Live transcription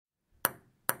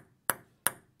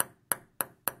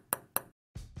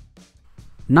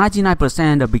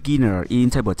99% of beginners in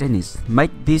table tennis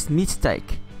make this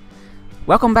mistake.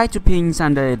 Welcome back to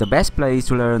PingSunday, the best place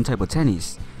to learn table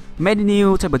tennis. Many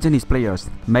new table tennis players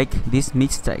make this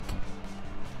mistake.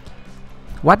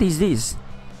 What is this?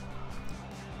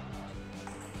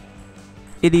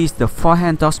 It is the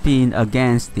forehand topspin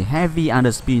against the heavy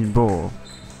underspin ball.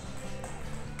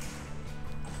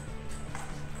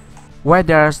 Where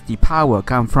does the power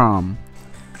come from?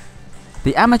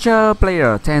 The amateur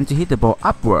player tend to hit the ball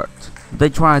upward. They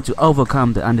try to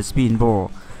overcome the underspin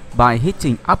ball by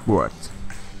hitting upward.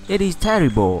 It is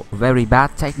terrible, very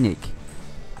bad technique,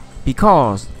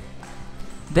 because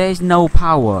there is no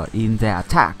power in the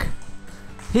attack.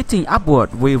 Hitting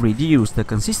upward will reduce the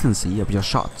consistency of your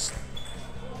shots.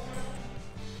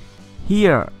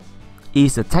 Here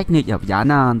is the technique of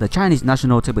Yanan, the Chinese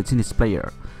national table tennis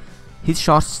player. His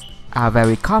shots are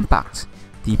very compact.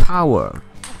 The power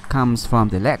comes from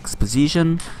the legs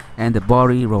position and the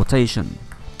body rotation,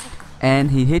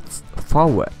 and he hits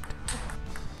forward.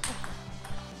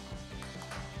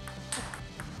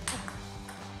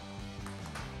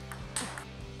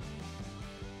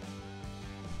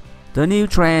 The new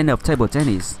trend of table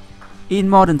tennis. In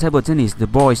modern table tennis, the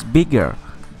ball is bigger,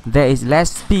 there is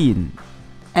less spin,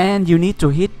 and you need to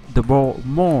hit the ball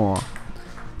more.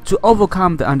 To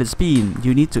overcome the underspin,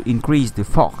 you need to increase the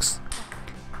force.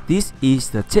 This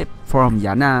is the tip from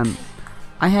Yanan.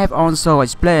 I have also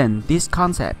explained this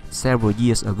concept several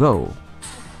years ago.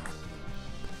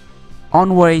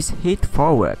 Always hit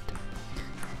forward.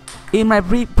 In my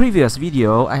previous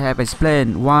video, I have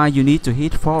explained why you need to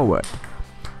hit forward.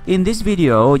 In this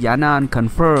video, Yanan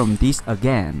confirmed this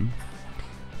again.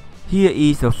 Here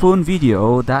is the full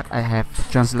video that I have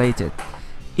translated.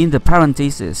 In the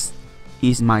parentheses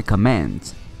is my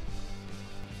comment.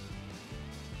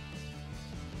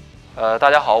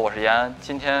 大家好，我是延安，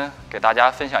今天给大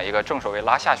家分享一个正手位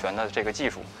拉下旋的这个技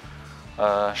术。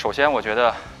首先我觉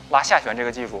得拉下旋这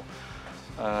个技术，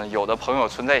有的朋友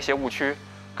存在一些误区，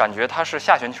感觉它是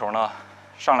下旋球呢，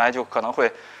上来就可能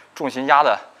会重心压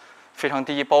的非常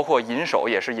低，包括引手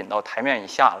也是引到台面以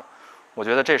下了。我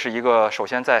觉得这是一个首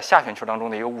先在下旋球当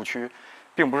中的一个误区，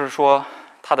并不是说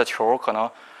它的球可能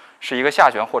是一个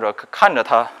下旋，或者看着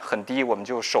它很低，我们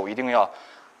就手一定要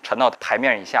沉到台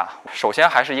面以下。首先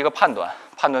还是一个判断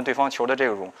对方球的这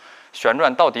种旋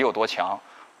转到底有多强，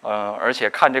而且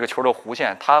看这个球的弧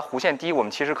线，它弧线低，我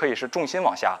们其实可以是重心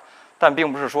往下，但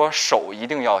并不是说手一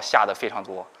定要下得非常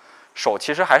多，手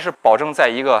其实还是保证在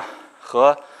一个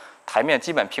和台面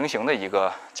基本平行的一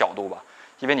个角度吧。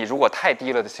因为你如果太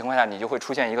低了的情况下，你就会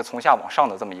出现一个从下往上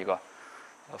的这么一个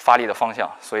发力的方向，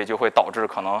所以就会导致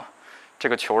可能这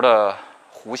个球的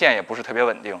弧线也不是特别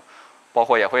稳定，包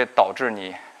括也会导致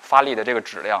你发力的这个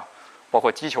质量，包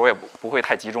括击球也不会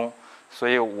太集中。所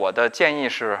以我的建议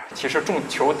是，其实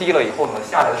球低了以后呢，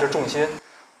下来的是重心，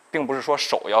并不是说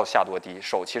手要下多低，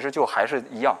手其实就还是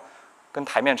一样，跟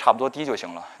台面差不多低就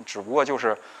行了。只不过就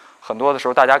是很多的时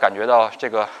候大家感觉到这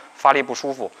个发力不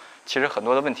舒服，其实很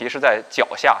多的问题是在脚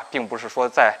下，并不是说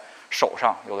在手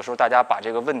上。有的时候大家把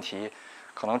这个问题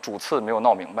可能主次没有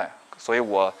闹明白，所以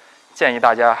我建议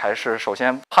大家还是首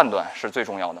先判断是最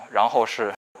重要的，然后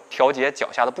是调节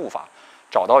脚下的步伐，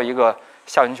找到一个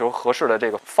下旋球合适的这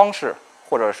个方式，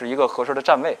或者是一个合适的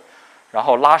站位，然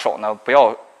后拉手呢不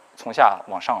要从下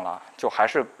往上拉，就还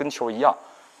是跟球一样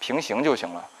平行就行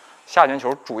了。下旋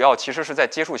球主要其实是在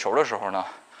接触球的时候呢，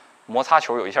摩擦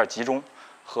球有一下集中，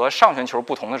和上旋球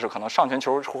不同的是，可能上旋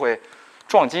球会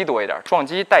撞击多一点，撞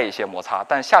击带一些摩擦，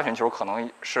但下旋球可能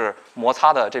是摩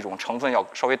擦的这种成分要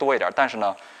稍微多一点，但是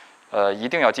呢一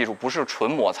定要记住，不是纯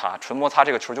摩擦，纯摩擦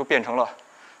这个球就变成了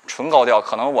纯高调，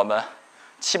可能我们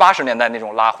70、80年代那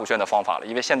种拉弧旋的方法了，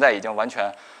因为现在已经完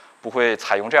全不会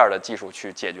采用这样的技术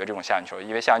去解决这种下旋球，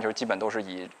因为下旋球基本都是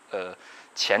以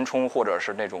前冲或者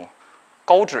是那种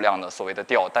高质量的所谓的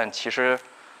调，但其实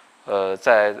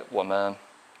在我们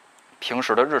平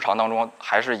时的日常当中，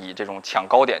还是以这种抢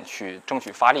高点去争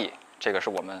取发力，这个是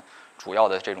我们主要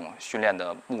的这种训练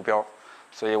的目标。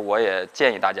所以我也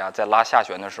建议大家在拉下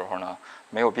旋的时候呢，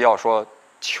没有必要说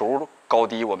球高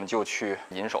低我们就去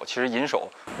引手。其实引手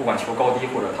不管球高低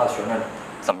或者它旋转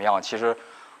怎么样，其实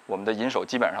我们的引手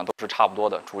基本上都是差不多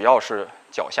的，主要是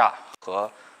脚下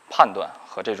和判断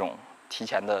和这种提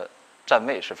前的站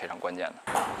位是非常关键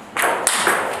的。